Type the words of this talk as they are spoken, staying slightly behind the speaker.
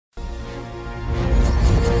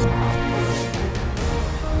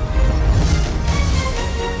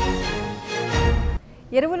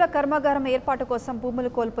ఎరువుల కర్మాగారం ఏర్పాటు కోసం భూములు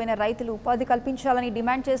కోల్పోయిన రైతులు ఉపాధి కల్పించాలని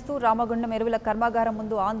డిమాండ్ చేస్తూ రామగుండం ఎరువుల కర్మాగారం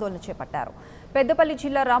ముందు ఆందోళన చేపట్టారు. పెద్దపల్లి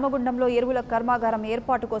జిల్లా రామగుండంలో ఎరువుల కర్మాగారం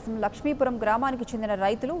ఏర్పాటు కోసం లక్ష్మీపురం గ్రామానికి చెందిన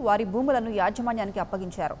రైతులు వారి భూములను యాజమాన్యానికి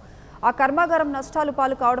అప్పగించారు. ఆ కర్మాగారం నష్టాలు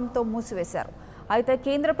పాలు కావడంతో మూసివేశారు. అయితే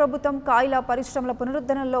కేంద్ర ప్రభుత్వం కాయిల పరిశ్రమల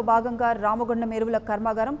పునరుద్ధరణలో భాగంగా రామగుండం ఎరువుల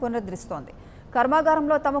కర్మాగారం పునరుద్ధరిస్తోంది.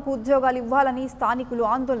 కర్మాగారంలో తమకు ఉద్యోగాలు ఇవ్వాలని స్థానికులు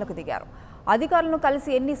ఆందోళనకు దిగారు. అధికారులను కలిసి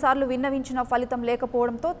ఎన్నిసార్లు విన్నవించినా ఫలితం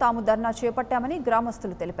లేకపోవడంతో తాము ధర్నా చేపట్టామని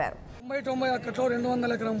గ్రామస్తులు తెలిపారు. 90 అక్కట్లో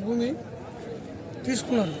 200 ఎకరం భూమి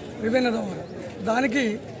తీసుకున్నారు రెవెన్యూ ద్వారా. దానికి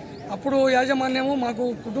అప్పుడు యాజమాన్యము మాకు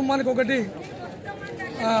కుటుంబానికి ఒకటి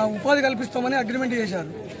ఉపాధి కల్పిస్తామని అగ్రిమెంట్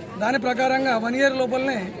చేశారు. దాని ప్రకారంగా 1 ఇయర్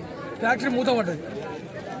లోపలనే ఫ్యాక్టరీ మూతపడ్డది.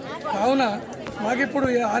 కావున మాకు ఇప్పుడు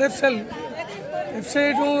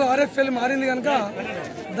వెబ్సైట్ RFCL మారింది కనుక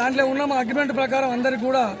దాంట్లో ఉన్న మా అగ్రిమెంట్ ప్రకారం అందరికి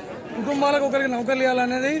కూడా కుటుంబాలకు ఒకరికి నౌకర్లు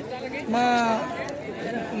ఇవ్వాలనేది మా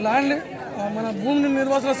మన భూమి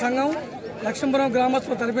నిర్వాసుల సంఘం లక్ష్మీపురం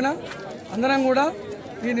గ్రామస్తుల తరపున అందరం కూడా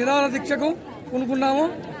ఈ నిరాహార దీక్షకు పూనుకున్నాము.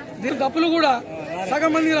 దీని డబ్బులు కూడా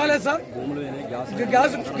సగం మందికి రాలేదు సార్.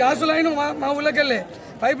 గ్యాస్ లైన్ మా ఊళ్ళోకి వెళ్ళే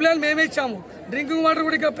పైప్ లైన్ మేమే ఇచ్చాము. డ్రింకింగ్ వాటర్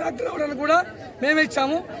కూడా ఇక్కడ ఫ్యాక్టరీ అవ్వడానికి కూడా మేమే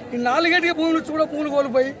ఇచ్చాము. ఈ 4 గేట్ల భూములు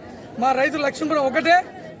కోల్పోయి మా రైతులు లక్ష్మీపురం ఒకటే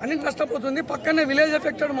అన్ని నష్టపోతుంది. పక్కనే విలేజ్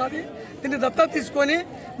ఎఫెక్టెడ్ మాది. దీన్ని దత్తత తీసుకొని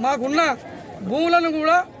మాకున్న భూములను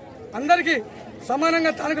కూడా అందరికీ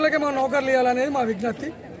సమానంగా స్థానికులకే మా నౌకర్లు ఇవ్వాలనేది మా విజ్ఞప్తి.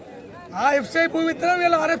 ఆ వెబ్సైట్ భూమి ఇద్దరం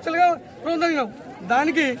వీళ్ళ RFCLగా పొందుతున్నాం.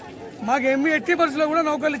 దానికి మాకు ఎట్టి పరిస్థితుల్లో కూడా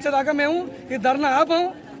నౌకర్లు ఇచ్చేదాకా మేము ఈ ధర్నా ఆపం.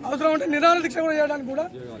 అవసరం ఉంటే నిరాహార దీక్ష కూడా చేయడానికి కూడా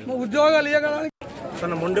మా ఉద్యోగాలు ఇవ్వడానికి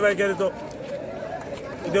తన మొండి వైఖరితో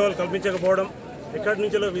ఉద్యోగాలు కల్పించకపోవడం, ఎక్కడి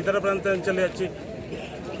నుంచో ఇతర ప్రాంతాల నుంచి వచ్చి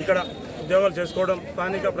ఇక్కడ ఉద్యోగాలు చేసుకోవడం,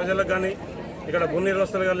 స్థానిక ప్రజలకు కానీ ఇక్కడ భూ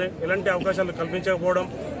నిర్వాసులు కానీ ఎలాంటి అవకాశాలు కల్పించకపోవడం,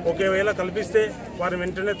 ఒకవేళ కల్పిస్తే వారిని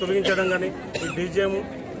వెంటనే తొలగించడం కానీ ఈ DGM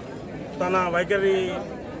తన వైఖరి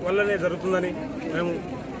వల్లనే జరుగుతుందని మేము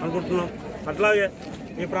అనుకుంటున్నాం. అట్లాగే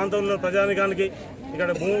ఈ ప్రాంతంలో ప్రజానికానికి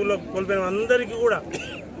ఇక్కడ భూముల్లో కోల్పోయిన అందరికీ కూడా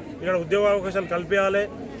ఇక్కడ ఉద్యోగ అవకాశాలు కల్పించాలి,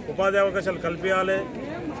 ఉపాధి అవకాశాలు కల్పించాలి.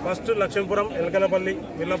 ఫస్ట్ లక్ష్మీపురం, ఎలకలపల్లి,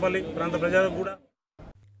 విల్లపల్లి ప్రాంత ప్రజలకు కూడా.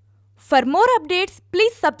 For more updates,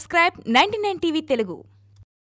 please subscribe 99 TV Telugu.